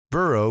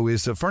Burrow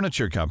is a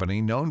furniture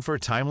company known for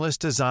timeless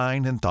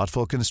design and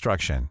thoughtful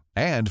construction,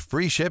 and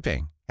free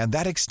shipping, and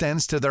that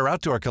extends to their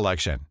outdoor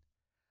collection.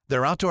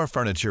 Their outdoor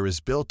furniture is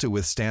built to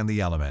withstand the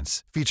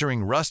elements,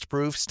 featuring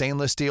rust-proof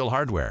stainless steel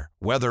hardware,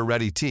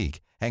 weather-ready teak,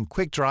 and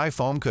quick-dry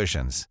foam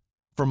cushions.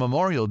 For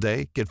Memorial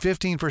Day, get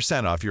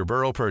 15% off your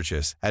Burrow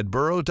purchase at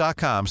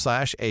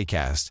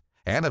burrow.com/ACAST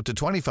and up to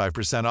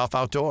 25% off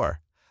outdoor.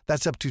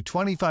 That's up to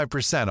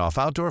 25% off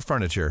outdoor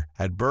furniture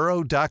at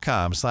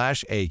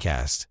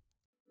burrow.com/ACAST.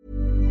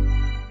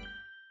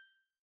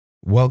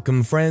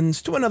 Welcome,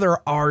 friends, to another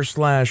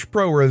rSlash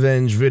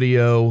ProRevenge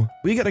video.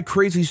 We got a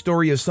crazy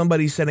story of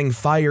somebody setting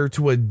fire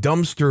to a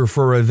dumpster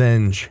for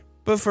revenge.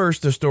 But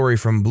first, a story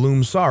from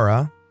Bloom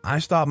Sarah. I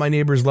stopped my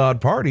neighbors'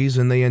 loud parties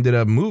and they ended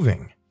up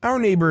moving. Our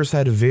neighbors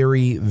had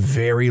very,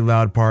 very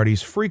loud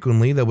parties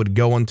frequently that would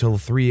go until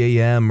 3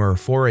 a.m. or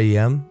 4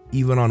 a.m.,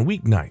 even on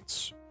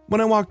weeknights.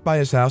 When I walked by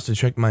his house to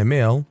check my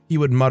mail, he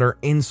would mutter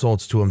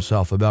insults to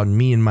himself about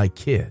me and my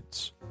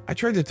kids. I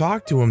tried to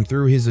talk to him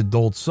through his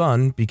adult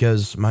son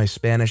because my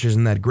Spanish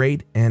isn't that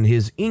great and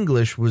his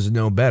English was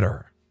no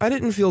better. I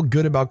didn't feel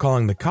good about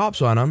calling the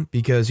cops on him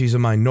because he's a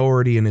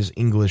minority and his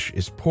English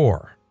is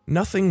poor.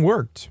 Nothing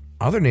worked.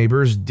 Other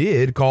neighbors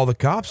did call the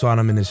cops on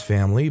him and his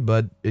family,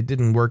 but it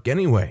didn't work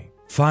anyway.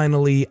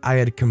 Finally, I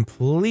had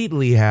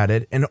completely had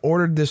it and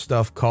ordered this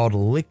stuff called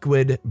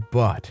liquid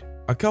butt.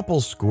 A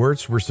couple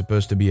squirts were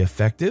supposed to be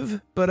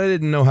effective, but I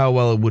didn't know how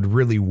well it would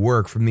really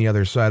work from the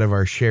other side of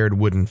our shared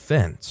wooden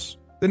fence.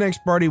 The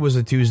next party was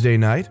a Tuesday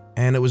night,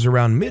 and it was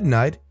around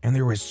midnight, and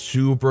there was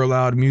super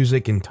loud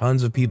music and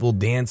tons of people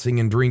dancing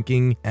and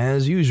drinking,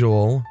 as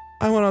usual.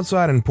 I went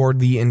outside and poured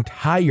the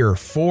entire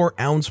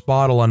 4-ounce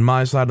bottle on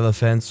my side of the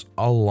fence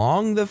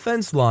along the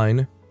fence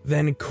line,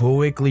 then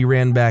quickly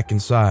ran back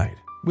inside.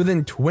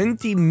 Within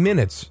 20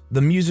 minutes,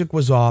 the music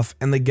was off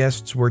and the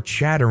guests were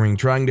chattering,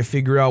 trying to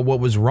figure out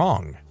what was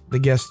wrong. The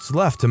guests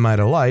left to my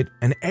delight,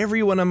 and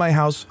everyone in my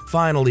house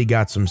finally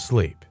got some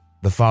sleep.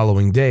 The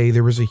following day,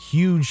 there was a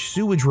huge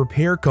sewage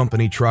repair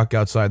company truck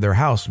outside their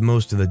house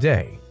most of the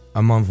day.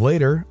 A month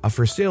later, a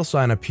for sale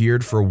sign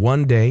appeared for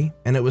one day,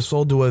 and it was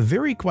sold to a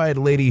very quiet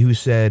lady who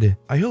said,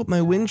 "I hope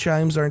my wind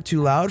chimes aren't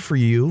too loud for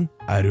you."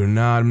 I do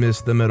not miss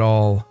them at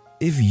all.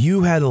 If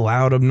you had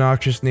loud,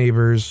 obnoxious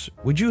neighbors,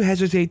 would you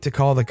hesitate to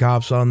call the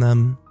cops on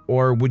them?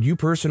 Or would you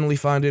personally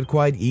find it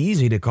quite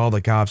easy to call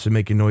the cops and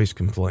make a noise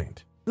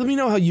complaint? Let me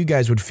know how you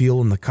guys would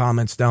feel in the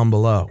comments down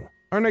below.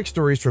 Our next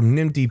story is from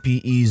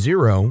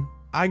NimtyPE0.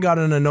 I got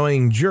an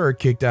annoying jerk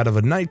kicked out of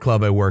a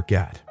nightclub I work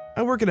at.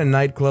 I work at a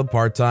nightclub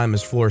part-time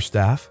as floor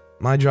staff.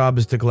 My job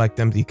is to collect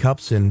empty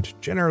cups and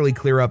generally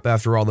clear up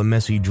after all the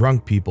messy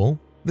drunk people.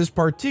 This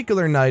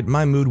particular night,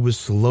 my mood was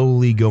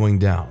slowly going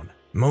down,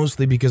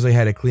 mostly because I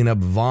had to clean up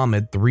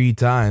vomit 3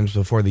 times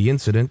before the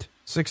incident,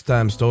 6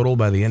 times total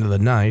by the end of the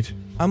night.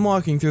 I'm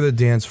walking through the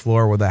dance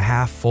floor with a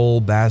half-full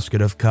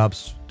basket of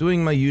cups,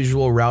 doing my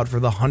usual route for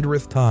the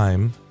 100th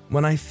time,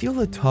 when I feel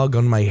a tug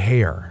on my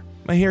hair.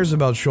 My hair's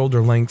about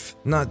shoulder length,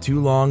 not too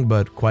long,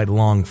 but quite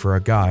long for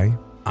a guy.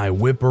 I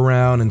whip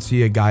around and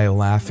see a guy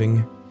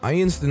laughing. I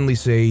instantly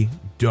say,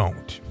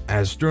 "Don't,"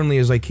 as sternly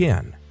as I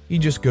can. He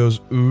just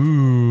goes,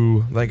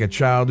 "Ooh," like a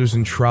child who's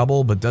in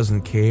trouble but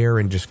doesn't care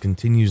and just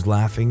continues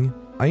laughing.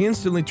 I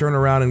instantly turn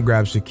around and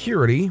grab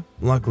security.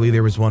 Luckily,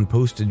 there was one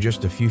posted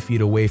just a few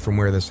feet away from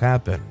where this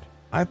happened.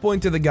 I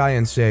point to the guy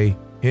and say,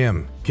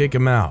 "Him, kick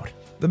him out."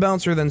 The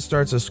bouncer then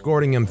starts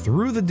escorting him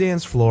through the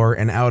dance floor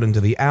and out into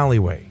the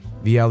alleyway.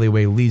 The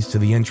alleyway leads to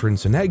the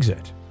entrance and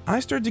exit. I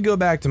start to go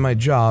back to my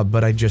job,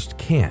 but I just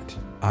can't.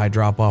 I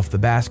drop off the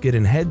basket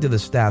and head to the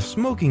staff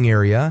smoking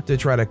area to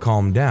try to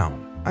calm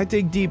down. I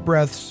take deep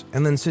breaths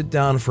and then sit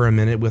down for a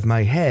minute with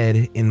my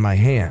head in my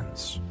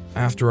hands.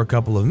 After a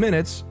couple of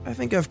minutes, I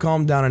think I've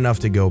calmed down enough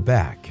to go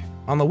back.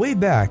 On the way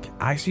back,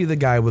 I see the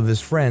guy with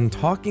his friend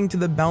talking to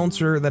the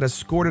bouncer that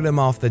escorted him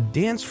off the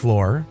dance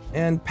floor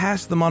and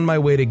pass them on my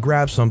way to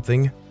grab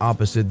something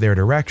opposite their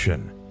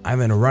direction. I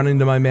then run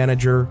into my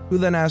manager, who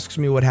then asks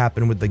me what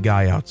happened with the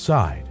guy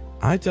outside.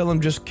 I tell him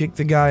just kick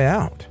the guy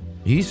out.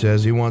 He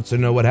says he wants to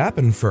know what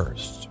happened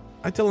first.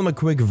 I tell him a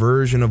quick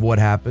version of what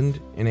happened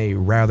in a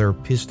rather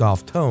pissed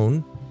off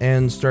tone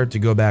and start to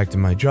go back to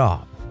my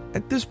job.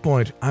 At this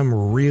point, I'm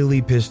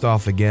really pissed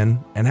off again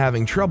and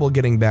having trouble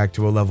getting back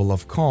to a level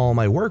of calm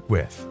I work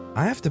with.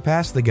 I have to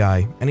pass the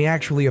guy, and he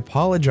actually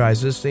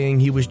apologizes,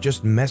 saying he was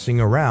just messing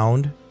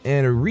around,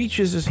 and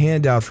reaches his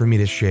hand out for me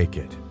to shake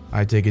it.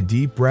 I take a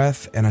deep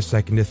breath and a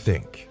second to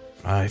think.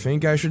 I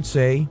think I should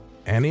say,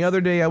 any other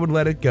day I would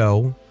let it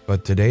go,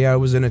 but today I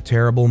was in a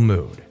terrible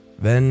mood.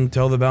 Then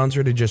tell the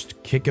bouncer to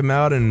just kick him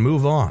out and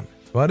move on.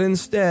 But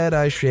instead,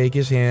 I shake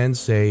his hand,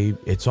 say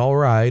it's all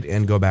right,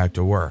 and go back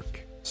to work.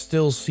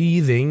 Still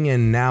seething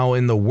and now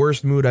in the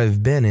worst mood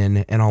I've been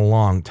in a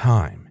long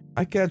time.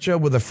 I catch up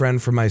with a friend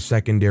from my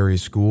secondary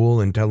school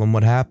and tell him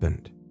what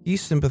happened.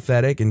 He's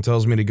sympathetic and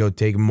tells me to go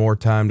take more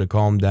time to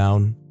calm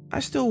down.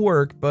 I still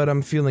work, but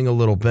I'm feeling a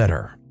little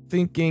better.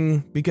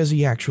 Thinking because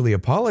he actually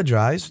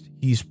apologized,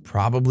 he's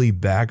probably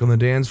back on the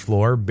dance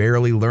floor,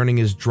 barely learning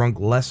his drunk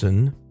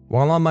lesson.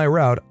 While on my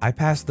route, I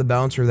passed the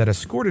bouncer that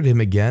escorted him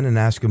again and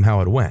asked him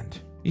how it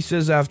went. He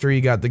says after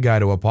he got the guy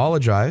to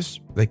apologize,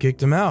 they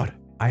kicked him out.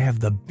 I have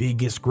the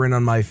biggest grin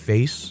on my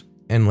face,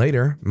 and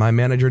later, my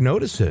manager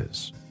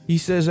notices. He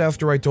says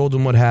after I told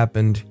him what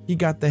happened, he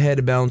got the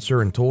head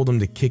bouncer and told him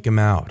to kick him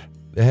out.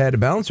 The head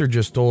bouncer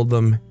just told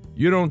them,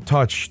 "You don't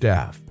touch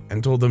staff,"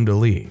 and told them to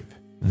leave.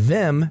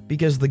 Them,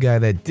 because the guy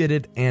that did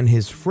it and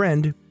his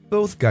friend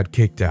both got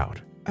kicked out.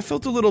 I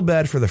felt a little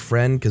bad for the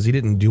friend because he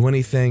didn't do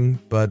anything,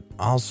 but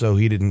also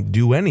he didn't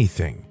do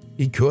anything.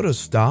 He could have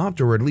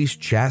stopped or at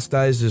least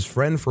chastised his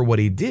friend for what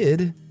he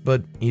did,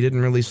 but he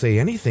didn't really say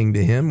anything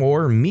to him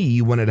or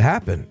me when it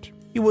happened.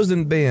 He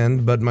wasn't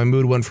banned, but my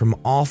mood went from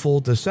awful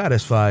to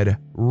satisfied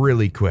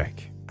really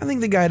quick. I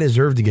think the guy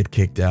deserved to get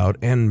kicked out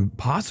and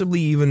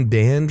possibly even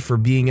banned for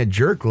being a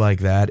jerk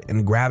like that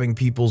and grabbing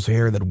people's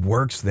hair that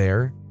works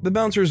there. The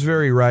bouncer's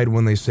very right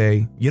when they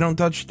say, you don't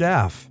touch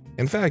staff.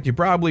 In fact, you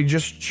probably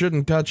just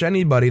shouldn't touch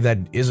anybody that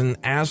isn't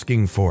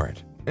asking for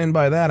it. And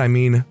by that I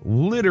mean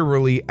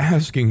literally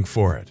asking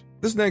for it.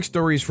 This next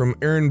story is from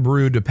Earn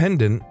Brew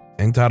Dependent,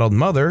 entitled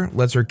Mother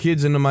Lets Her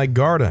Kids Into My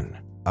Garden.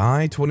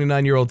 I,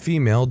 29-year-old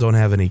female, don't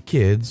have any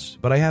kids,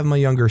 but I have my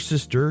younger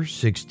sister,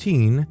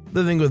 16,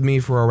 living with me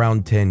for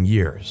around 10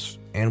 years.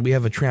 And we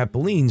have a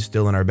trampoline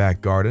still in our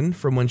back garden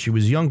from when she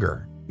was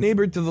younger.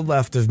 Neighbor to the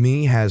left of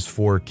me has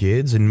 4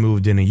 kids and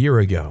moved in a year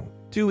ago.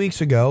 2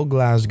 weeks ago,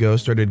 Glasgow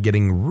started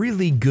getting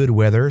really good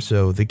weather,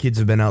 so the kids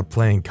have been out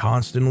playing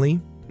constantly.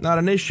 Not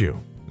an issue.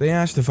 They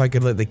asked if I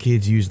could let the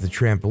kids use the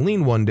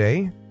trampoline one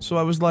day, so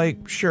I was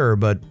like, sure,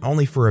 but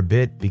only for a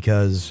bit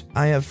because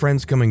I have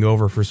friends coming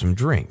over for some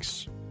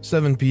drinks.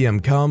 7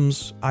 p.m.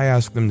 comes, I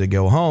ask them to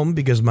go home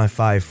because my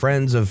 5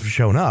 friends have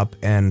shown up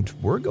and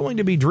we're going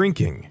to be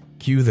drinking.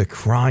 Cue the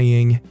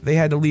crying. They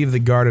had to leave the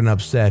garden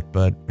upset,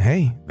 but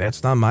hey,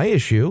 that's not my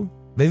issue.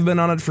 They've been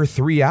on it for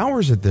 3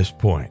 hours at this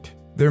point.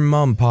 Their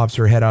mom pops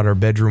her head out her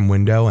bedroom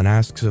window and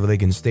asks if they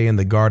can stay in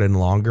the garden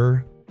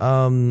longer.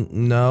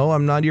 No,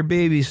 I'm not your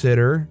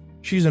babysitter.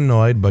 She's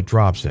annoyed but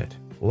drops it.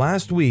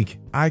 Last week,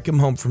 I come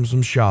home from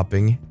some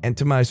shopping and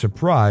to my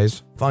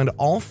surprise, find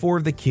all 4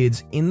 of the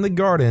kids in the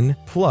garden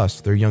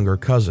plus their younger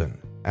cousin.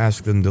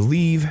 Ask them to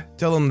leave,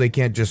 tell them they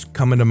can't just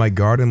come into my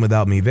garden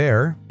without me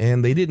there,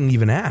 and they didn't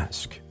even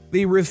ask.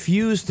 They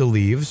refuse to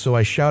leave, so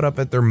I shout up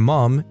at their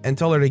mom and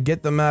tell her to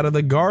get them out of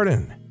the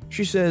garden.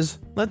 She says,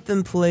 let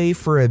them play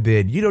for a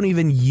bit, you don't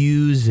even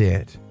use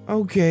it.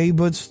 Okay,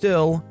 but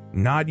still,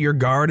 not your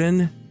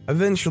garden?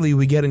 Eventually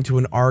we get into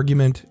an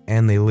argument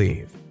and they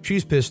leave.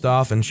 She's pissed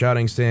off and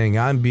shouting saying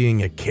I'm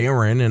being a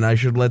Karen and I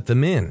should let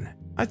them in.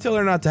 I tell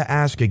her not to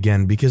ask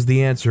again because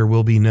the answer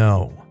will be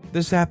no.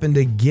 This happened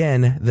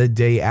again the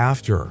day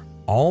after.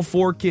 All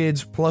 4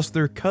 kids plus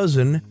their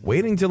cousin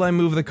waiting till I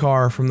move the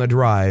car from the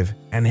drive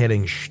and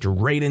heading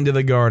straight into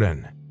the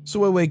garden.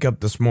 So I wake up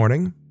this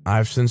morning.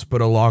 I've since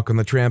put a lock on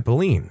the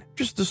trampoline,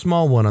 just a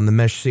small one on the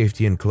mesh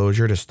safety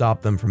enclosure to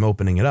stop them from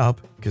opening it up,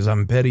 because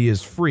I'm petty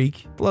as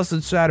freak, plus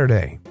it's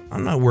Saturday.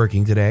 I'm not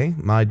working today,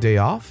 my day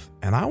off,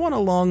 and I want a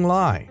long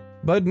lie.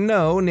 But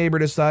no, neighbor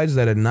decides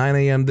that at 9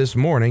 a.m. this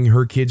morning,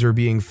 her kids are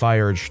being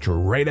fired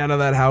straight out of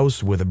that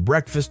house with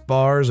breakfast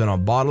bars and a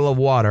bottle of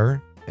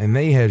water, and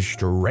they head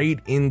straight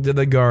into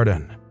the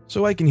garden.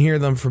 So I can hear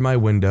them from my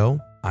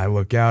window. I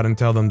look out and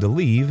tell them to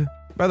leave.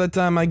 By the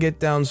time I get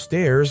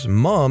downstairs,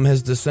 Mom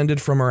has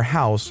descended from her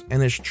house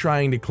and is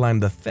trying to climb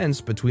the fence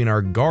between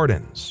our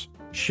gardens,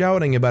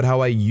 shouting about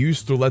how I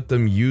used to let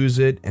them use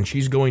it and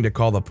she's going to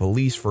call the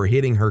police for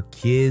hitting her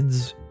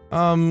kids.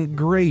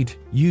 Great,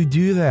 you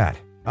do that.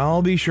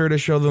 I'll be sure to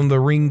show them the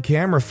Ring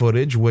camera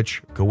footage,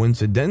 which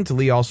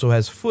coincidentally also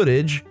has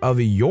footage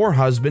of your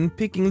husband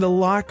picking the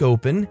lock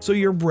open so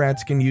your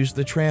brats can use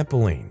the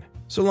trampoline.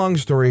 So long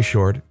story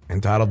short,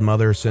 entitled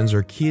mother sends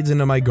her kids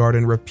into my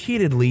garden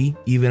repeatedly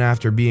even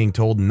after being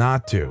told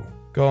not to,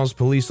 calls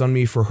police on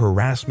me for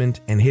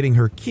harassment and hitting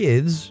her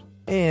kids,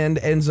 and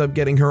ends up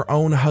getting her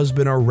own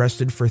husband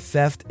arrested for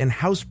theft and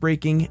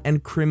housebreaking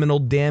and criminal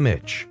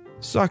damage.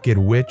 Suck it,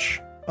 witch.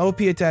 OP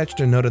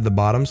attached a note at the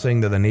bottom saying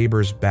that the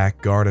neighbor's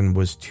back garden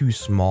was too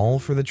small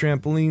for the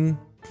trampoline.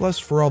 Plus,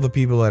 for all the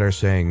people that are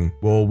saying,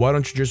 well, why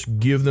don't you just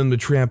give them the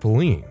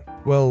trampoline?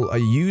 Well, a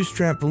used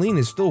trampoline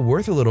is still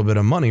worth a little bit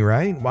of money,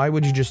 right? Why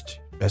would you just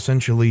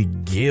essentially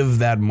give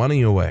that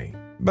money away?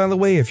 By the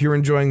way, if you're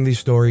enjoying these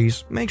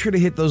stories, make sure to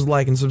hit those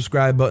like and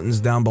subscribe buttons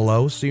down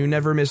below so you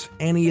never miss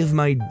any of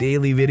my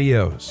daily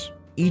videos.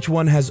 Each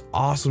one has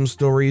awesome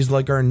stories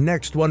like our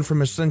next one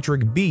from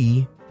Eccentric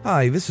B.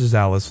 Hi, this is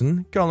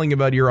Allison, calling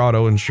about your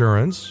auto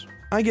insurance.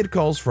 I get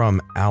calls from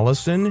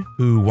Allison,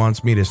 who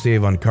wants me to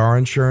save on car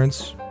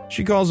insurance.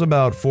 She calls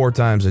about 4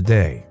 times a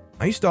day.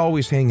 I used to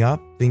always hang up,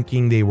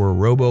 thinking they were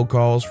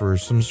robocalls for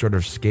some sort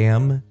of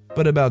scam.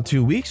 But about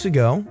 2 weeks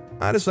ago,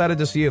 I decided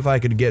to see if I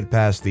could get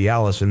past the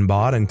Allison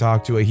bot and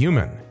talk to a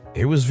human.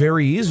 It was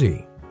very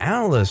easy.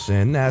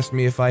 Allison asked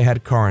me if I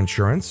had car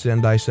insurance,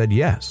 and I said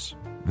yes.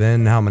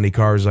 Then how many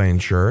cars I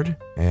insured,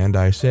 and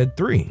I said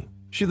 3.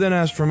 She then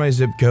asked for my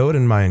zip code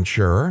and my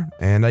insurer,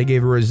 and I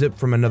gave her a zip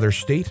from another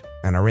state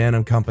and a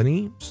random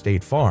company,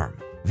 State Farm.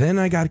 Then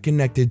I got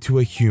connected to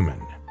a human.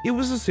 It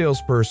was a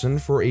salesperson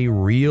for a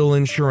real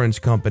insurance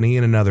company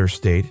in another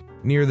state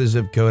near the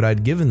zip code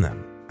I'd given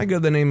them. I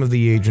got the name of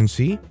the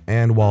agency,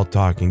 and while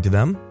talking to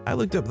them, I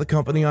looked up the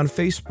company on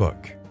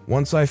Facebook.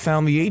 Once I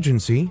found the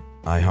agency,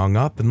 I hung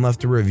up and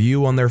left a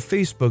review on their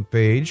Facebook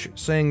page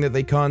saying that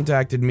they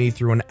contacted me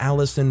through an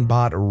Allison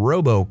bot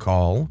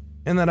robocall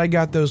and that I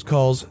got those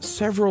calls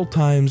several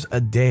times a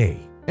day,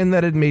 and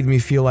that it made me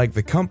feel like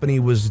the company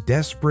was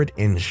desperate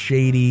and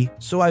shady,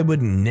 so I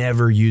would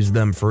never use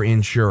them for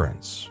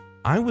insurance.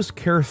 I was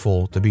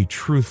careful to be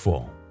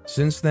truthful.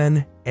 Since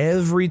then,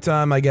 every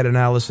time I get an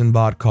Allison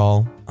bot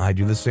call, I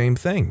do the same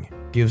thing.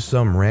 Give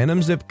some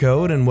random zip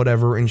code and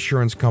whatever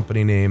insurance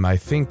company name I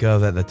think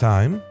of at the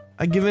time.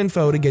 I give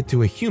info to get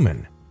to a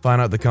human,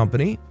 find out the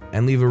company,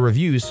 and leave a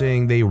review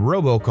saying they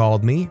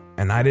robocalled me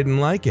and I didn't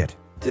like it.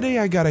 Today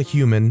I got a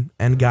human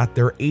and got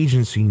their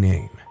agency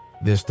name.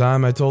 This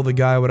time I told the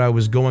guy what I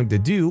was going to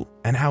do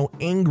and how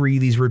angry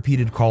these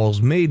repeated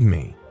calls made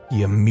me.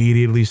 He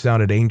immediately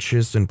sounded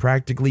anxious and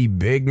practically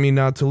begged me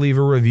not to leave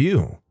a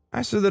review.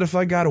 I said that if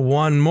I got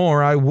one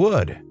more, I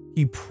would.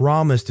 He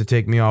promised to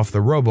take me off the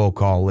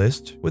robocall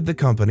list with the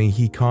company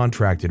he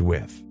contracted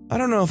with. I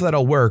don't know if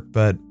that'll work,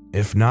 but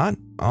if not,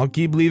 I'll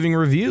keep leaving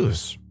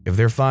reviews. If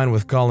they're fine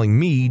with calling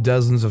me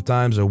dozens of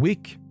times a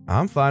week,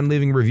 I'm fine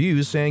leaving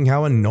reviews saying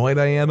how annoyed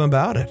I am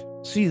about it.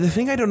 See, the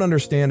thing I don't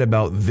understand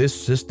about this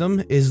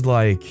system is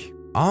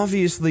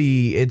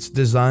obviously it's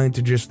designed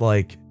to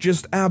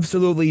just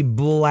absolutely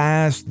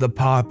blast the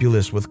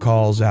populace with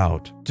calls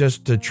out,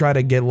 just to try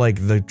to get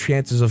the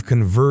chances of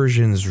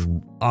conversions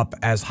up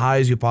as high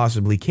as you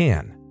possibly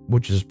can,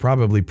 which is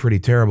probably pretty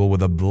terrible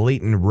with a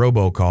blatant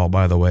robocall,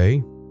 by the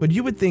way. But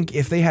you would think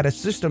if they had a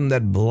system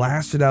that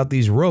blasted out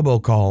these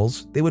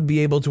robocalls, they would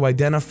be able to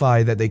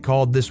identify that they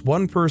called this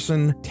one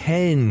person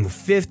 10,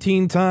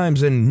 15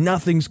 times and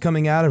nothing's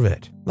coming out of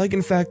it.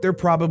 In fact, they're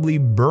probably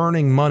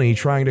burning money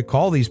trying to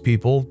call these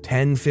people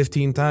 10,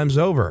 15 times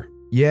over.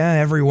 Yeah,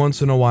 every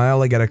once in a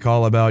while I get a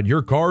call about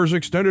your car's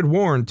extended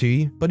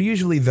warranty, but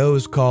usually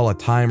those call a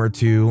time or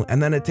two and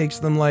then it takes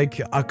them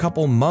a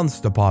couple months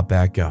to pop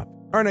back up.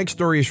 Our next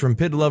story is from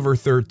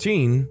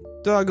PitLover13.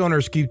 Dog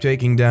owners keep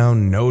taking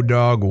down no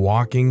dog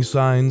walking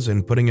signs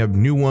and putting up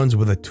new ones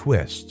with a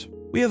twist.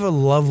 We have a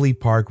lovely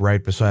park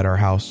right beside our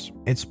house.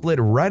 It's split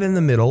right in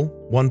the middle.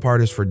 One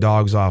part is for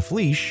dogs off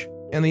leash,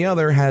 and the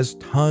other has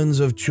tons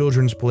of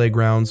children's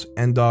playgrounds,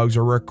 and dogs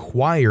are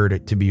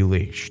required to be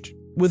leashed.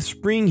 With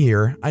spring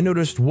here, I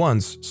noticed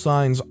once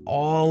signs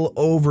all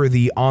over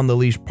the on the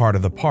leash part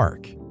of the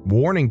park,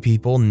 warning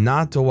people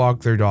not to walk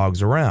their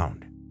dogs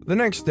around. The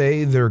next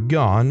day, they're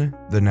gone.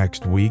 The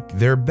next week,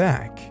 they're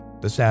back.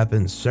 This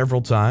happens several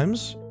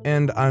times,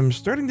 and I'm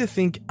starting to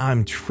think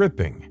I'm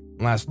tripping.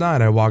 Last night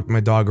I walked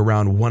my dog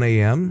around 1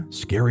 a.m.,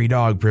 scary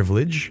dog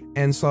privilege,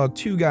 and saw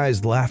two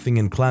guys laughing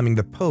and climbing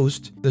the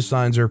post the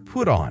signs are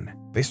put on.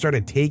 They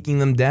started taking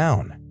them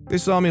down. They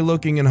saw me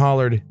looking and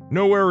hollered,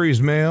 "No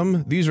worries,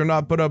 ma'am. These are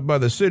not put up by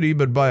the city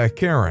but by a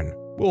Karen.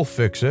 We'll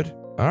fix it."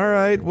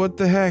 Alright, what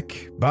the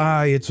heck?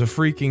 Bye, it's a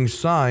freaking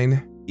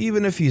sign.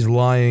 Even if he's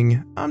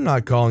lying, I'm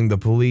not calling the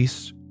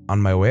police.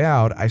 On my way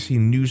out, I see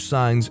new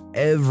signs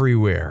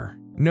everywhere.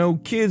 No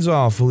kids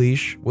off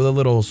leash, with a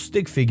little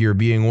stick figure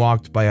being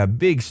walked by a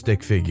big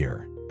stick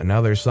figure.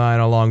 Another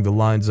sign along the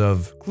lines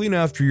of, "Clean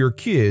after your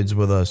kids,"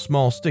 with a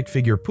small stick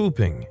figure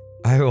pooping.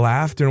 I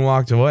laughed and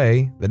walked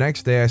away. The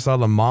next day I saw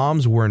the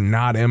moms were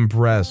not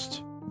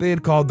impressed. They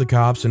had called the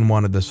cops and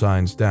wanted the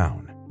signs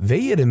down.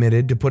 They had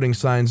admitted to putting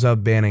signs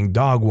up banning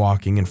dog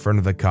walking in front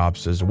of the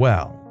cops as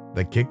well.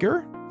 The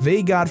kicker?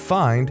 They got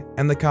fined,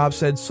 and the cops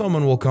said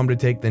someone will come to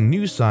take the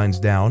new signs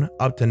down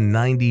up to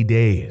 90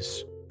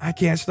 days. I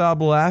can't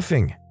stop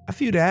laughing. A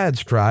few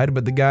dads tried,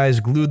 but the guys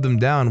glued them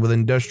down with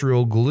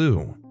industrial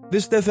glue.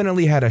 This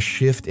definitely had a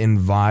shift in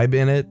vibe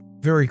in it.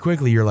 Very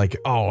quickly you're like,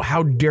 oh,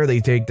 how dare they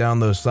take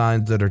down those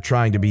signs that are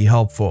trying to be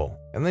helpful?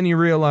 And then you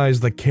realize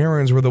the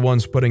Karens were the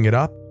ones putting it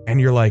up, and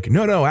you're like,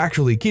 no,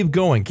 actually, keep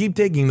going, keep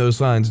taking those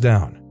signs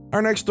down.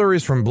 Our next story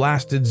is from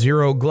Blasted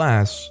Zero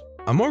Glass.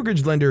 A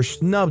mortgage lender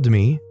snubbed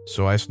me,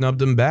 so I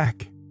snubbed him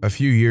back. A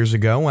few years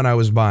ago, when I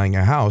was buying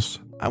a house,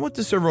 I went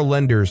to several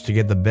lenders to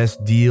get the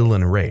best deal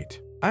and rate.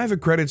 I have a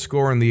credit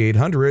score in the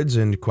 800s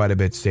and quite a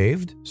bit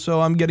saved,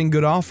 so I'm getting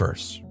good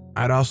offers.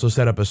 I'd also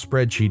set up a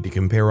spreadsheet to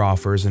compare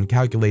offers and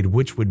calculate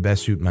which would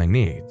best suit my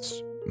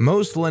needs.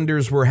 Most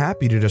lenders were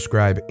happy to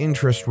describe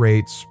interest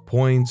rates,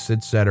 points,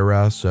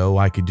 etc., so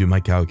I could do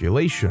my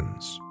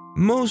calculations.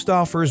 Most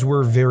offers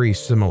were very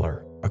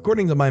similar.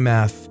 According to my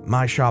math,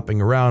 my shopping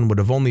around would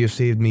have only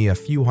saved me a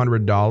few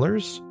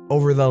 $100s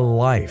over the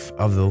life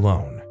of the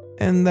loan.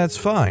 And that's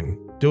fine.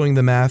 Doing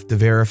the math to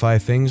verify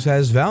things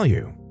has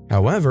value.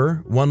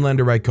 However, one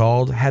lender I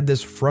called had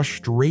this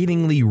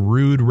frustratingly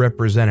rude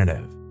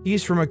representative.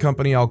 He's from a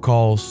company I'll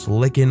call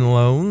Slickin'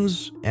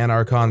 Loans, and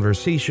our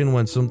conversation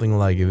went something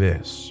like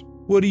this.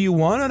 "What do you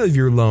want out of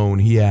your loan?"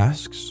 he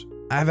asks.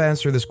 I've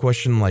answered this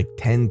question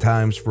 10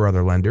 times for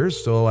other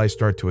lenders, so I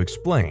start to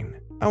explain.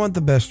 I want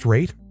the best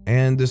rate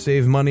and to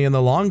save money in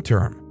the long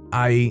term.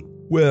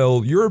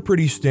 Well, you're a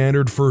pretty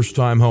standard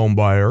first-time home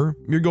buyer.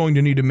 You're going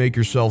to need to make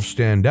yourself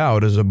stand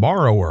out as a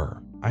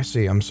borrower. I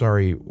say, I'm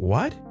sorry,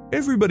 what?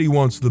 Everybody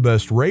wants the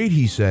best rate,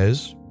 he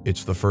says.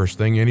 It's the first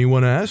thing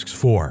anyone asks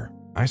for.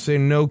 I say,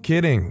 no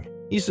kidding.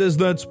 He says,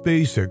 that's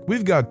basic.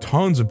 We've got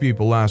tons of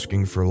people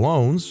asking for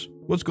loans.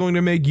 What's going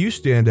to make you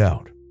stand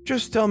out?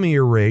 Just tell me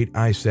your rate,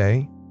 I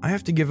say. I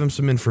have to give him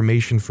some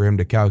information for him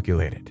to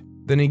calculate it.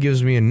 Then he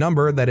gives me a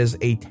number that is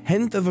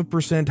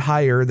 0.1%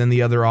 higher than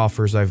the other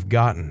offers I've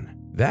gotten.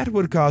 That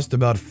would cost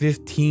about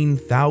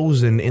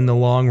 $15,000 in the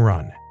long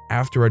run,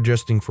 after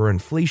adjusting for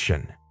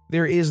inflation.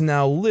 There is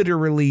now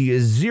literally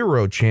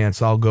zero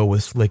chance I'll go with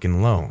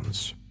Slicken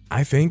Loans.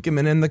 I think I'm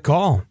gonna end the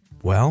call.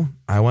 Well,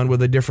 I went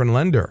with a different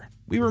lender.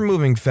 We were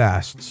moving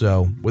fast,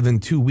 so within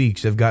 2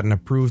 weeks I've gotten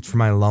approved for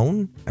my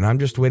loan, and I'm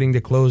just waiting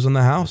to close on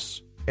the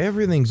house.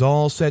 Everything's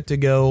all set to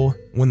go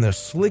when the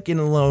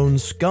Slicken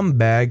Loans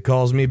scumbag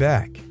calls me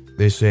back.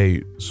 They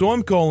say, so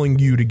I'm calling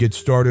you to get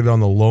started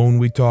on the loan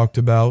we talked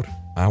about.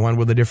 I went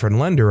with a different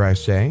lender, I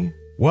say.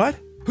 What?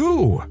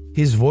 Who?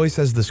 His voice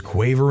has this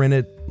quaver in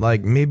it,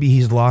 like maybe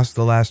he's lost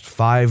the last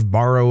 5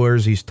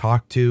 borrowers he's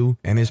talked to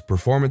and his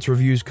performance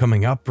review's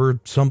coming up or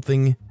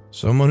something.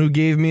 Someone who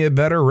gave me a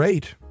better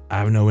rate. I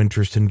have no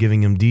interest in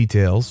giving him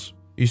details.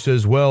 He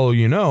says, well,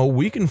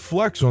 we can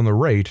flex on the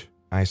rate.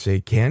 I say,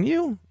 can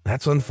you?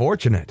 That's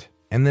unfortunate.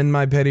 And then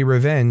my petty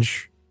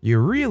revenge, you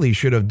really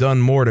should have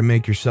done more to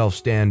make yourself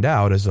stand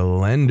out as a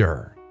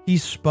lender. He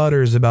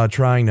sputters about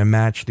trying to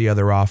match the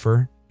other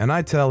offer, and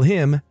I tell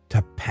him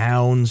to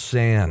pound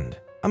sand.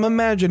 I'm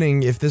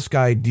imagining if this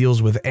guy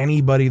deals with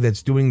anybody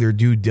that's doing their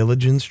due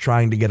diligence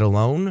trying to get a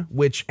loan,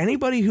 which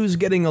anybody who's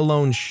getting a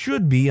loan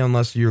should be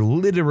unless you're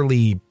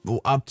literally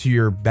up to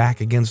your back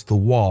against the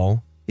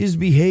wall, his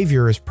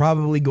behavior is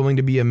probably going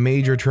to be a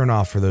major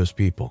turnoff for those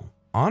people.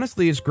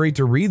 Honestly, it's great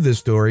to read this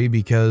story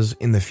because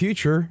in the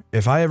future,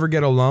 if I ever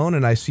get a loan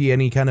and I see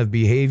any kind of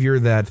behavior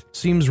that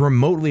seems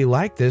remotely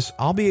like this,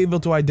 I'll be able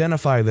to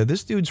identify that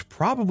this dude's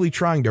probably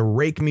trying to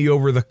rake me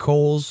over the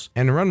coals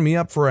and run me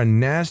up for a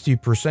nasty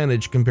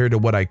percentage compared to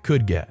what I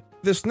could get.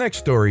 This next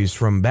story is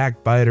from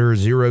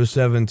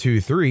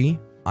Backbiter0723.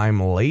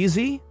 I'm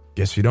lazy?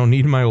 Guess you don't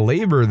need my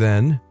labor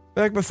then.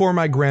 Back before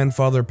my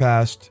grandfather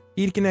passed,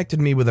 he'd connected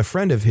me with a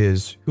friend of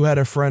his who had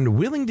a friend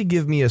willing to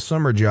give me a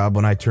summer job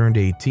when I turned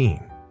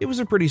 18. It was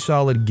a pretty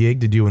solid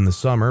gig to do in the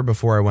summer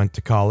before I went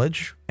to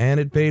college, and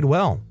it paid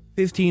well,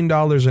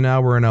 $15 an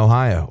hour in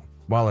Ohio.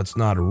 While it's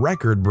not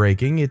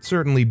record-breaking, it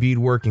certainly beat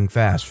working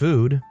fast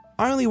food.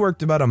 I only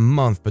worked about a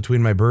month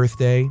between my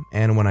birthday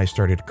and when I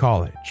started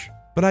college.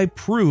 But I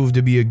proved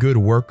to be a good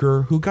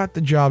worker who got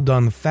the job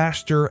done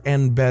faster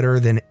and better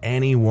than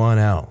anyone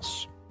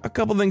else. A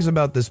couple things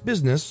about this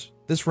business.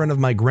 This friend of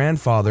my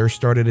grandfather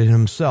started it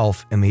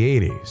himself in the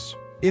 80s.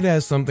 It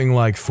has something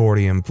like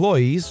 40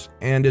 employees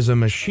and is a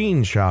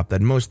machine shop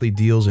that mostly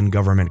deals in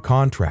government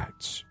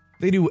contracts.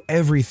 They do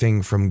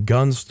everything from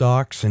gun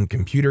stocks and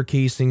computer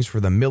casings for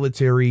the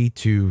military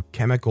to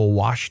chemical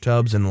wash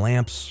tubs and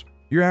lamps.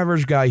 Your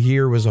average guy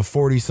here was a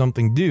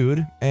 40-something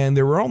dude, and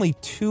there were only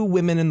 2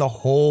 women in the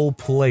whole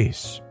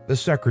place, the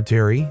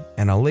secretary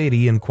and a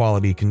lady in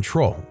quality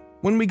control.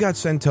 When we got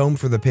sent home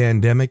for the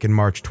pandemic in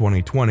March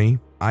 2020,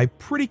 I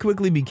pretty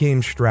quickly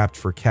became strapped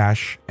for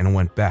cash and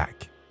went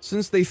back.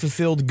 Since they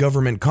fulfilled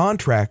government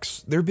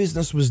contracts, their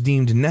business was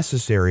deemed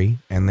necessary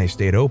and they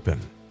stayed open.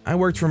 I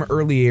worked from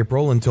early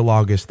April until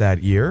August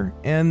that year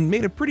and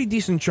made a pretty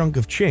decent chunk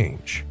of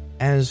change,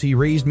 as he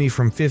raised me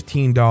from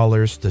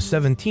 $15 to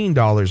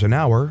 $17 an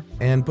hour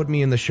and put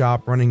me in the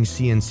shop running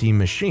CNC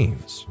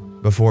machines.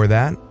 Before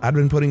that, I'd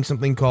been putting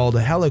something called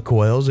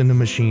helicoils into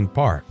machine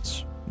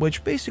parts,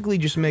 which basically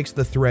just makes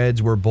the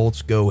threads where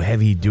bolts go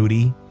heavy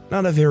duty.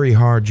 Not a very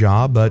hard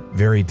job, but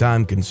very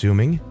time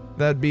consuming.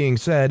 That being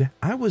said,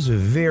 I was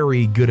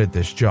very good at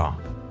this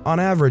job. On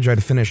average,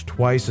 I'd finish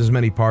twice as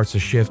many parts a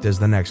shift as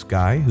the next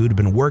guy who'd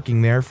been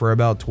working there for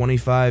about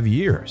 25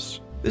 years.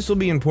 This will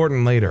be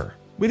important later.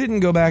 We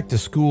didn't go back to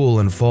school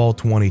in fall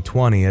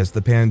 2020 as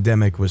the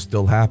pandemic was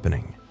still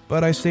happening,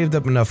 but I saved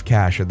up enough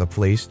cash at the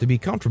place to be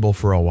comfortable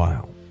for a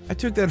while. I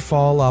took that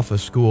fall off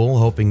of school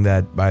hoping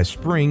that by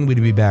spring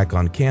we'd be back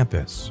on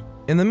campus.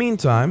 In the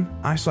meantime,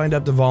 I signed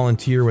up to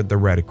volunteer with the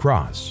Red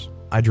Cross.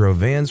 I drove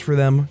vans for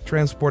them,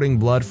 transporting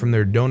blood from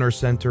their donor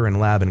center and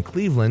lab in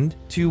Cleveland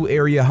to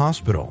area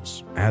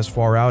hospitals, as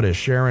far out as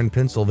Sharon,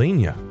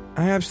 Pennsylvania.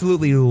 I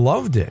absolutely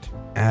loved it,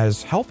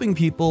 as helping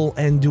people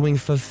and doing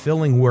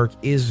fulfilling work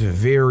is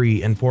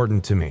very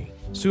important to me.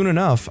 Soon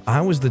enough,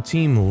 I was the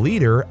team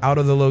leader out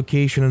of the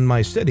location in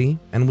my city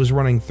and was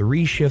running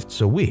 3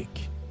 shifts a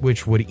week,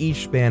 which would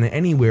each span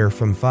anywhere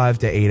from 5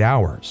 to 8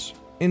 hours.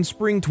 In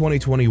spring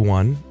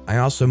 2021, I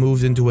also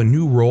moved into a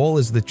new role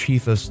as the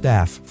chief of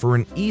staff for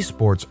an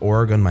esports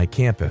org on my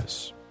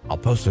campus. I'll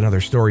post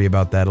another story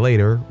about that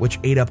later, which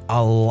ate up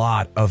a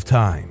lot of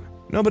time.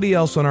 Nobody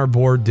else on our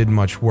board did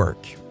much work,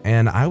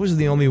 and I was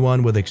the only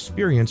one with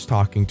experience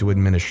talking to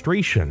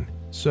administration,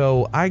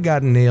 so I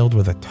got nailed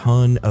with a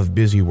ton of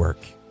busy work.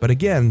 But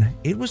again,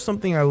 it was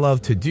something I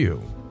loved to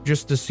do.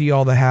 just to see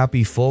all the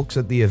happy folks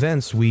at the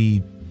events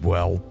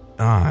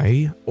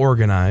I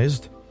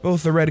organized.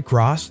 Both the Red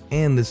Cross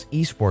and this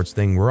esports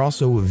thing were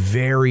also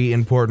very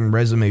important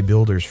resume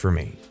builders for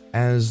me,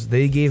 as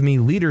they gave me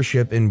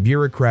leadership and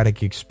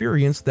bureaucratic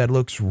experience that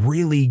looks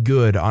really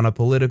good on a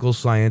political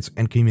science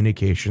and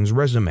communications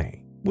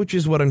resume, which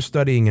is what I'm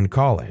studying in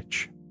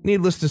college.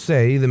 Needless to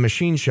say, the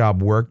machine shop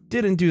work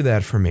didn't do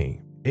that for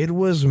me. It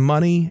was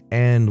money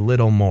and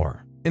little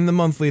more. In the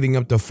month leading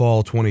up to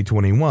fall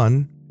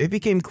 2021, it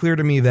became clear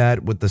to me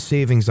that with the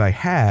savings I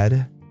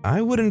had,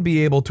 I wouldn't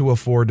be able to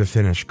afford to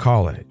finish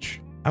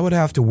college. I would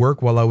have to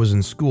work while I was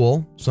in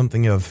school,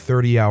 something of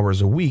 30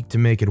 hours a week to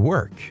make it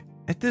work.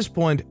 At this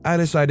point, I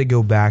decided to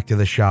go back to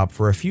the shop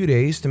for a few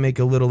days to make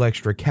a little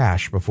extra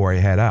cash before I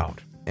head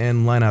out,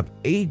 and line up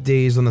 8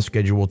 days on the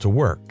schedule to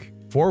work,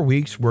 4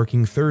 weeks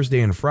working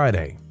Thursday and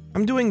Friday.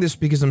 I'm doing this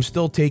because I'm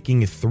still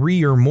taking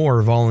 3 or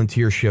more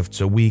volunteer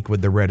shifts a week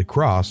with the Red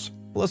Cross,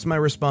 plus my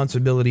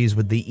responsibilities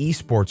with the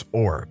esports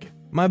org.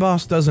 My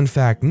boss does in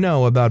fact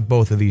know about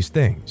both of these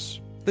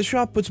things. The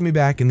shop puts me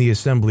back in the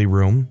assembly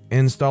room,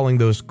 installing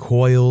those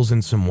coils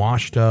and some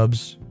wash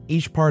tubs.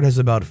 Each part has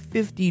about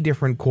 50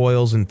 different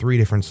coils in 3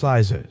 different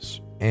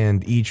sizes,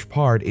 and each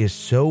part is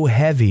so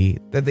heavy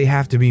that they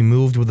have to be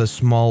moved with a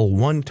small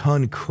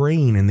 1-ton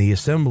crane in the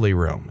assembly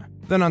room.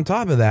 Then on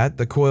top of that,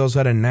 the coils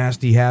had a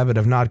nasty habit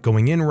of not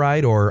going in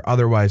right or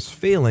otherwise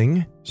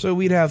failing, so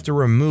we'd have to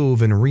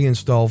remove and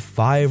reinstall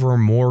 5 or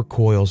more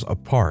coils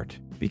apart.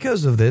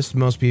 Because of this,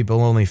 most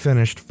people only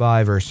finished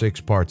 5 or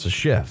 6 parts a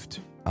shift.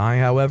 I,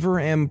 however,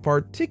 am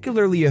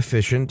particularly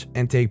efficient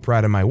and take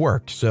pride in my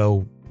work,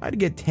 so I'd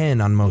get 10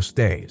 on most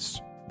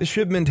days. The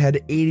shipment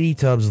had 80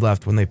 tubs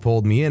left when they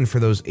pulled me in for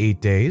those 8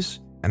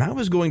 days, and I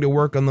was going to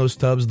work on those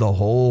tubs the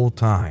whole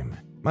time.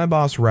 My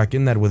boss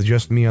reckoned that with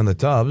just me on the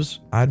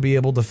tubs, I'd be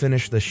able to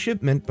finish the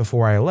shipment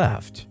before I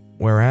left,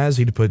 whereas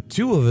he'd put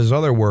 2 of his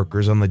other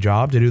workers on the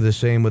job to do the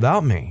same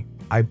without me.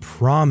 I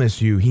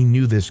promise you he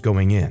knew this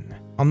going in.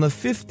 On the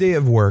 5th day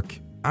of work,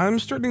 I'm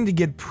starting to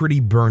get pretty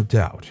burnt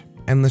out,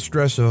 and the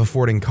stress of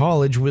affording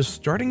college was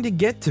starting to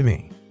get to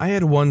me. I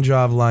had 1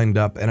 job lined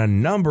up and a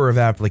number of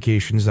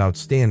applications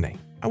outstanding.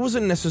 I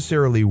wasn't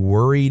necessarily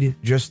worried,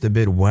 just a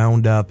bit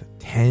wound up,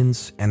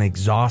 tense, and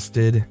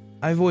exhausted.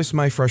 I voiced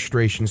my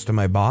frustrations to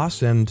my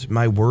boss and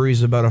my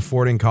worries about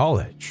affording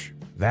college.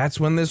 That's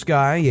when this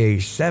guy, a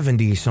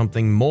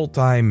 70-something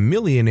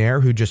multi-millionaire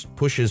who just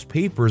pushes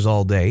papers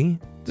all day,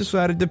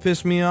 decided to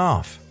piss me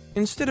off.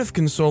 Instead of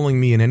consoling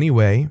me in any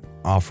way,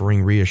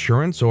 offering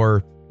reassurance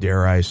or,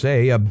 dare I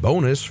say, a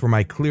bonus for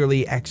my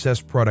clearly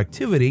excess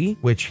productivity,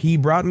 which he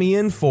brought me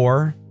in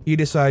for, he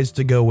decides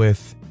to go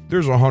with,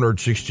 "There's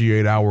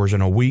 168 hours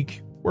in a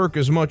week. Work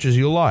as much as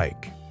you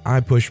like." I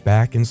push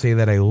back and say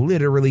that I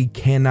literally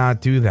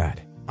cannot do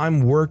that.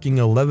 I'm working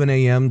 11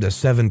 a.m. to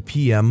 7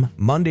 p.m.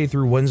 Monday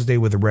through Wednesday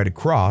with the Red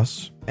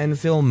Cross, and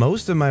fill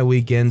most of my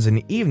weekends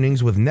and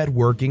evenings with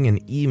networking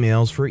and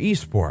emails for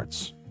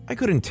esports. I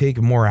couldn't take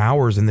more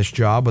hours in this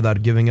job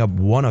without giving up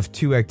one of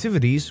 2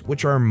 activities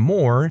which are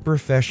more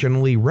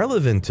professionally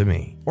relevant to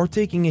me, or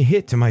taking a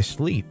hit to my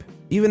sleep.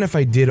 Even if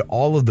I did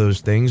all of those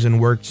things and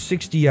worked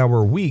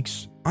 60-hour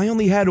weeks, I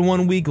only had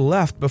 1 week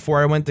left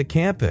before I went to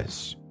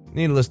campus.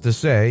 Needless to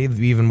say,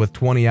 even with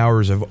 20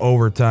 hours of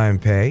overtime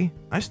pay,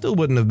 I still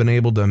wouldn't have been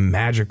able to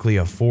magically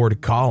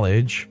afford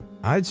college.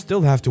 I'd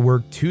still have to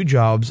work 2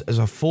 jobs as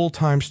a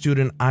full-time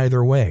student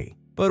either way.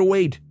 But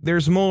wait,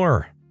 there's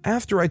more.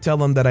 After I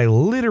tell him that I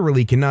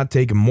literally cannot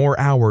take more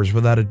hours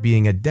without it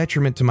being a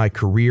detriment to my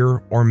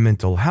career or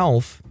mental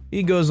health,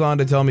 he goes on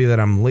to tell me that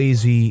I'm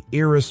lazy,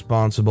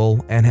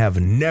 irresponsible, and have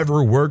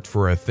never worked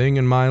for a thing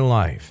in my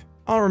life.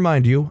 I'll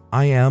remind you,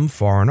 I am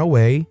far and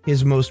away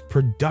his most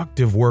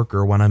productive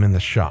worker when I'm in the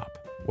shop,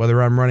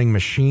 whether I'm running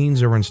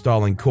machines or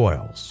installing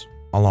coils.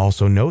 I'll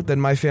also note that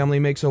my family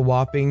makes a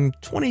whopping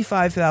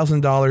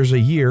 $25,000 a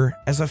year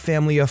as a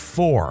family of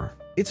 4.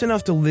 It's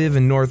enough to live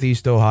in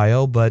Northeast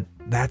Ohio, but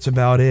that's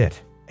about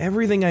it.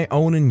 Everything I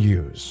own and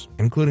use,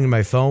 including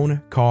my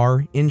phone,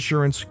 car,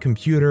 insurance,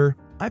 computer,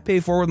 I pay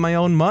for with my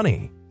own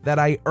money that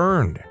I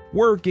earned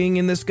working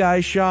in this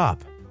guy's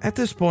shop. At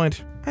this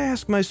point, I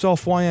ask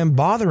myself why I'm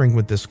bothering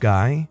with this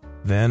guy.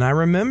 Then I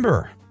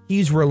remember,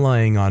 he's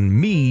relying on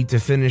me to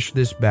finish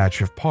this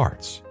batch of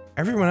parts.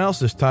 Everyone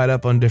else is tied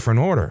up on different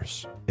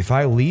orders. If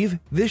I leave,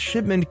 this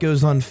shipment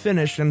goes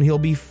unfinished and he'll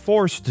be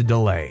forced to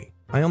delay.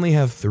 I only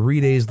have 3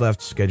 days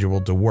left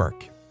scheduled to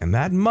work, and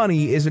that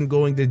money isn't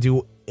going to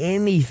do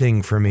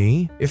anything for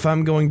me if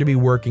I'm going to be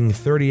working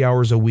 30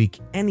 hours a week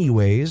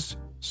anyways,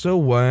 so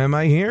why am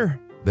I here?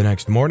 The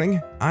next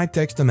morning, I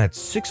text him at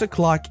 6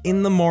 o'clock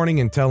in the morning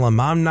and tell him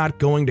I'm not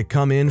going to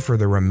come in for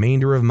the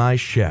remainder of my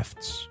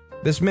shifts.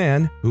 This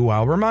man, who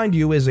I'll remind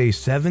you is a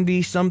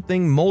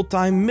 70-something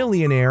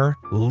multi-millionaire,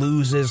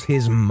 loses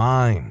his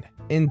mind.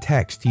 In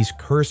text, he's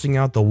cursing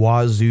out the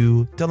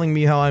wazoo, telling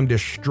me how I'm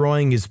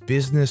destroying his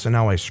business and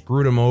how I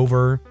screwed him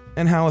over,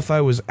 and how if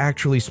I was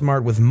actually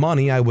smart with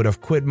money, I would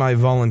have quit my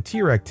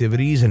volunteer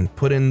activities and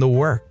put in the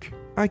work.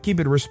 I keep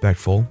it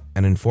respectful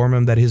and inform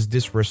him that his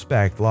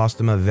disrespect lost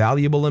him a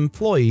valuable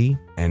employee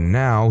and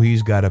now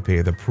he's got to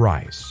pay the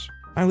price.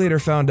 I later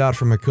found out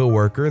from a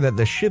coworker that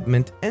the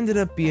shipment ended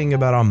up being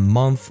about a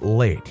month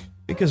late.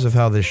 Because of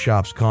how this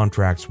shop's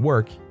contracts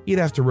work, he'd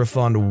have to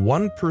refund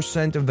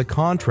 1% of the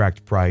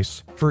contract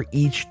price for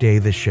each day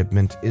the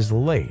shipment is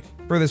late.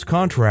 For this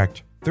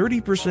contract,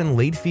 30%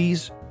 late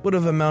fees would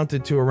have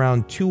amounted to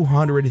around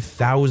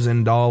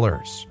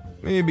 $200,000.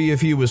 Maybe if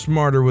he was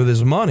smarter with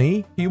his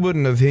money, he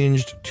wouldn't have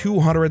hinged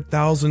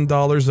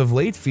 $200,000 of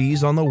late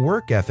fees on the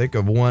work ethic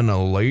of one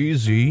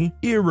lazy,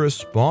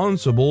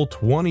 irresponsible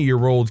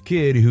 20-year-old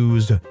kid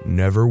who's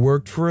never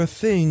worked for a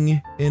thing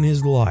in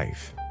his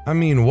life. I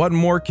mean, what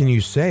more can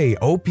you say?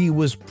 OP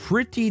was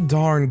pretty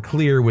darn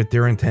clear with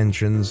their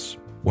intentions.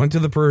 Went to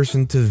the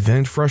person to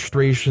vent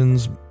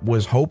frustrations,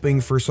 was hoping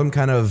for some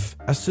kind of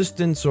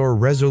assistance or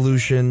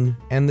resolution,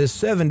 and this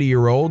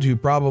 70-year-old who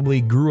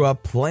probably grew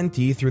up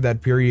plenty through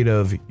that period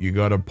of you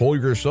gotta pull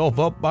yourself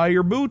up by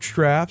your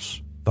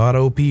bootstraps, thought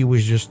OP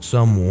was just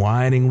some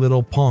whining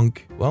little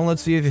punk. Well,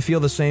 let's see if you feel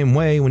the same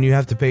way when you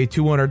have to pay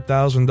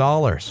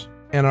 $200,000.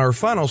 And our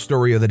final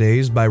story of the day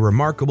is by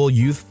Remarkable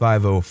Youth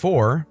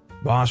 504.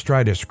 Boss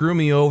tried to screw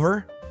me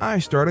over, I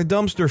start a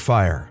dumpster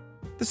fire.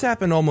 This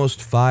happened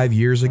almost 5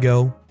 years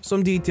ago.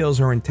 Some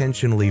details are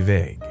intentionally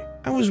vague.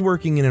 I was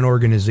working in an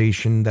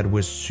organization that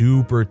was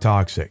super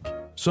toxic,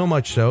 so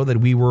much so that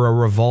we were a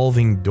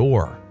revolving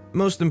door.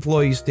 Most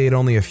employees stayed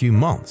only a few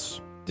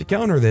months. To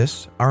counter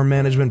this, our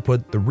management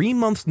put 3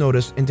 months'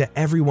 notice into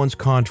everyone's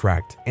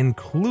contract,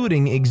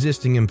 including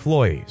existing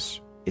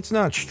employees. It's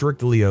not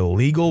strictly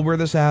illegal where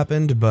this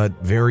happened, but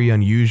very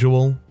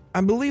unusual. I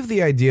believe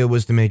the idea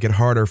was to make it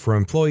harder for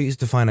employees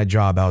to find a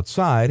job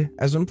outside,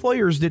 as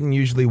employers didn't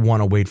usually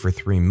want to wait for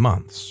 3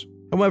 months.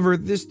 However,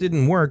 this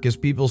didn't work as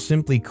people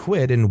simply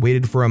quit and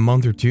waited for a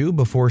month or two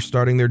before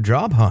starting their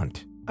job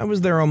hunt. I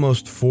was there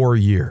almost 4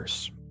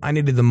 years. I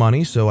needed the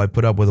money, so I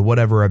put up with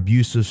whatever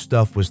abusive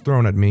stuff was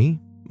thrown at me.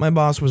 My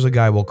boss was a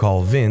guy we'll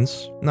call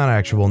Vince, not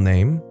actual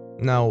name.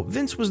 Now,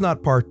 Vince was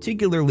not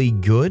particularly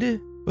good,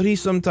 but he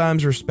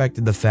sometimes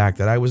respected the fact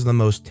that I was the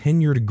most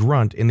tenured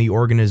grunt in the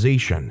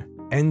organization.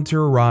 Enter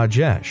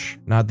Rajesh,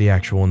 not the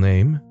actual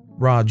name.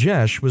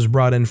 Rajesh was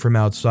brought in from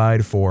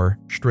outside for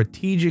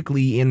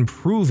strategically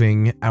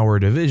improving our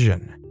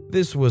division.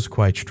 This was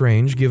quite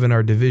strange given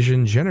our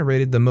division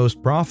generated the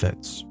most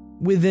profits.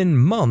 Within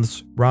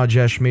months,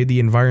 Rajesh made the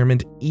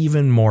environment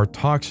even more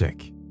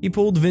toxic. He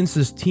pulled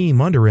Vince's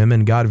team under him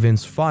and got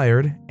Vince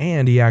fired,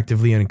 and he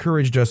actively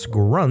encouraged us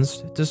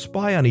grunts to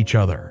spy on each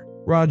other.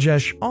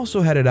 Rajesh also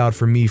had it out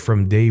for me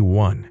from day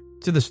one.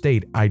 To the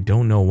state, I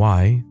don't know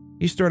why.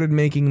 He started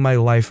making my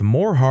life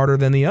more harder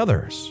than the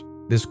others.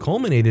 This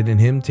culminated in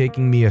him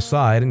taking me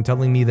aside and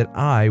telling me that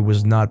I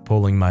was not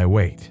pulling my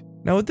weight.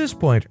 Now at this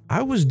point,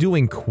 I was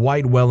doing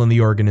quite well in the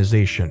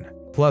organization.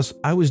 Plus,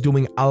 I was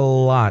doing a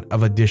lot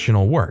of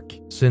additional work,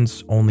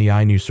 since only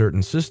I knew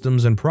certain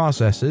systems and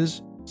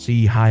processes,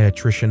 see high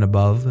attrition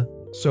above.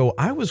 So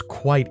I was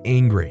quite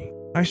angry.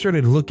 I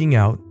started looking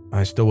out.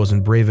 I still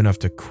wasn't brave enough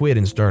to quit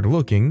and start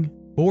looking.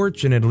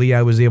 Fortunately,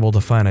 I was able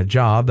to find a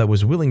job that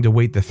was willing to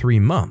wait the 3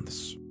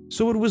 months.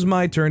 So it was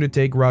my turn to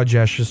take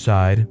Rajesh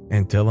aside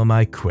and tell him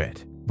I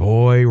quit.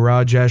 Boy,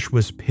 Rajesh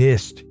was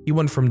pissed. He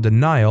went from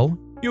denial,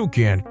 "You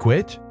can't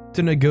quit,"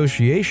 to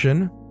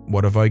negotiation,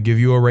 "What if I give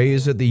you a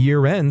raise at the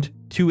year end?"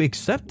 to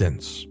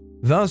acceptance.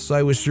 Thus,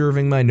 I was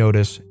serving my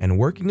notice and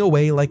working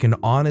away like an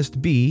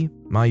honest bee,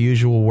 my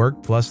usual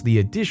work plus the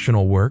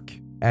additional work.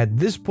 At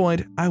this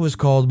point, I was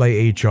called by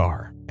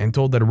HR and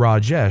told that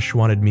Rajesh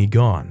wanted me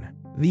gone.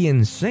 The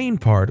insane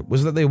part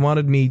was that they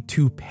wanted me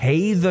to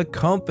pay the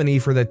company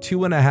for the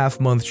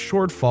 2.5-month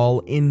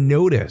shortfall in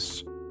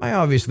notice. I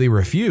obviously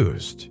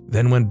refused,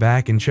 then went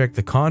back and checked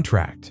the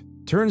contract.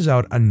 Turns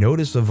out a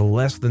notice of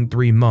less than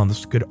 3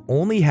 months could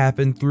only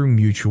happen through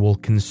mutual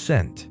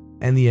consent,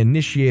 and the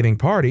initiating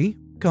party,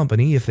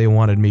 company if they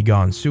wanted me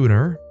gone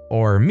sooner,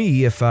 or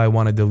me if I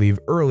wanted to leave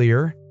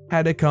earlier,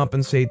 had to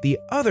compensate the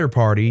other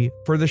party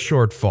for the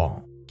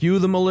shortfall. Cue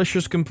the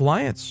malicious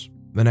compliance.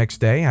 The next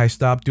day, I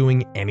stopped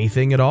doing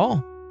anything at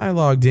all. I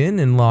logged in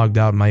and logged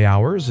out my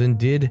hours and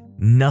did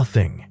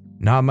nothing.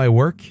 Not my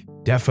work,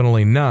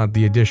 definitely not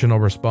the additional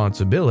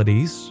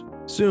responsibilities.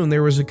 Soon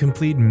there was a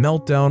complete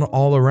meltdown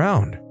all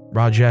around.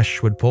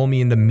 Rajesh would pull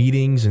me into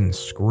meetings and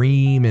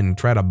scream and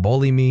try to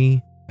bully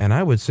me, and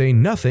I would say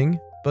nothing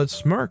but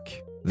smirk.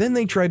 Then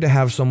they tried to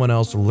have someone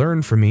else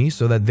learn from me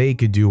so that they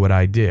could do what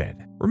I did.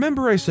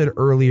 Remember I said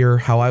earlier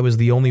how I was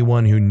the only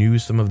one who knew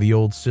some of the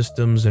old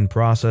systems and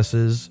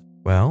processes?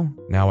 Well,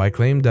 now I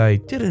claimed I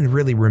didn't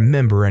really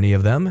remember any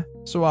of them,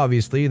 so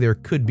obviously there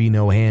could be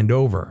no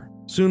handover.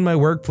 Soon my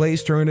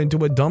workplace turned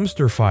into a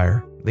dumpster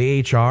fire.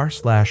 The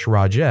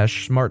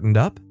HR/Rajesh smartened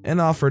up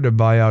and offered to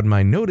buy out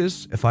my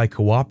notice if I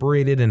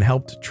cooperated and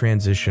helped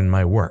transition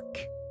my work.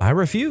 I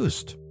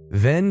refused.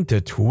 Then,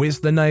 to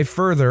twist the knife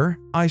further,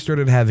 I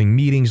started having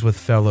meetings with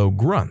fellow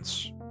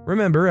grunts.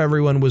 Remember,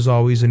 everyone was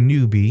always a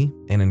newbie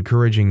and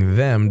encouraging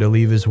them to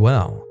leave as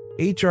well.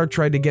 HR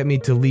tried to get me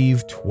to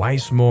leave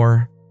twice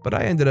more. but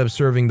I ended up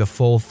serving the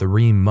full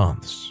 3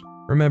 months.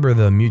 Remember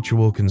the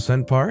mutual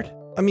consent part?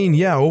 I mean,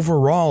 yeah,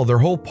 overall, their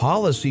whole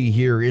policy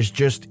here is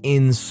just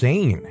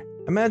insane.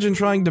 Imagine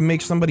trying to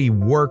make somebody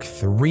work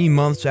 3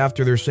 months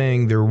after they're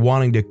saying they're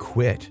wanting to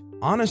quit.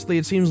 Honestly,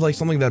 it seems like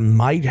something that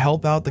might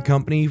help out the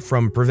company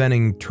from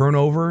preventing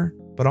turnover,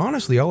 but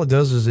honestly, all it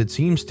does is, it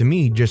seems to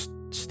me, just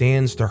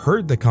stands to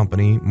hurt the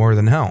company more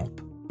than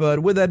help. But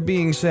with that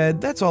being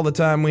said, that's all the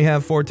time we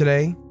have for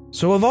today.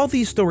 So of all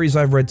these stories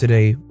I've read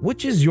today,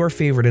 which is your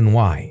favorite and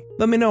why?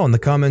 Let me know in the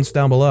comments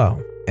down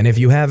below. And if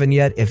you haven't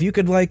yet, if you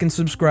could like and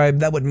subscribe,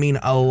 that would mean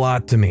a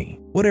lot to me.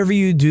 Whatever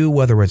you do,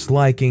 whether it's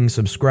liking,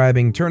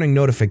 subscribing, turning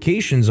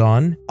notifications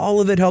on,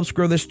 all of it helps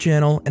grow this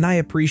channel, and I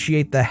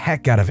appreciate the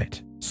heck out of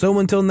it. So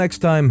until next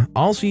time,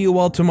 I'll see you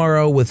all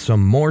tomorrow with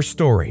some more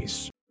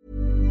stories.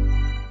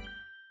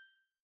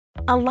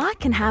 A lot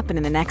can happen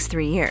in the next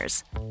 3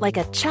 years. Like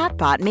a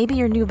chatbot may be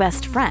your new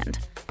best friend.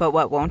 But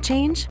what won't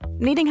change?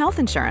 Needing health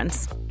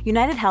insurance.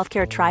 United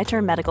Healthcare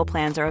Tri-Term Medical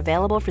Plans are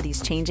available for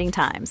these changing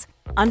times.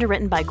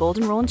 Underwritten by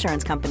Golden Rule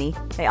Insurance Company,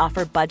 they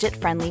offer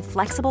budget-friendly,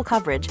 flexible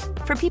coverage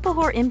for people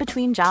who are in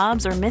between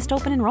jobs or missed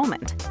open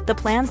enrollment. The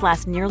plans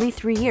last nearly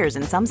 3 years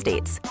in some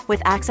states,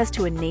 with access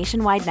to a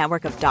nationwide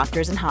network of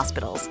doctors and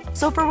hospitals.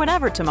 So for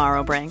whatever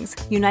tomorrow brings,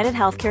 United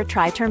Healthcare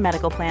Tri-Term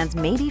Medical Plans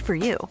may be for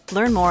you.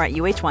 Learn more at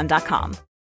uh1.com.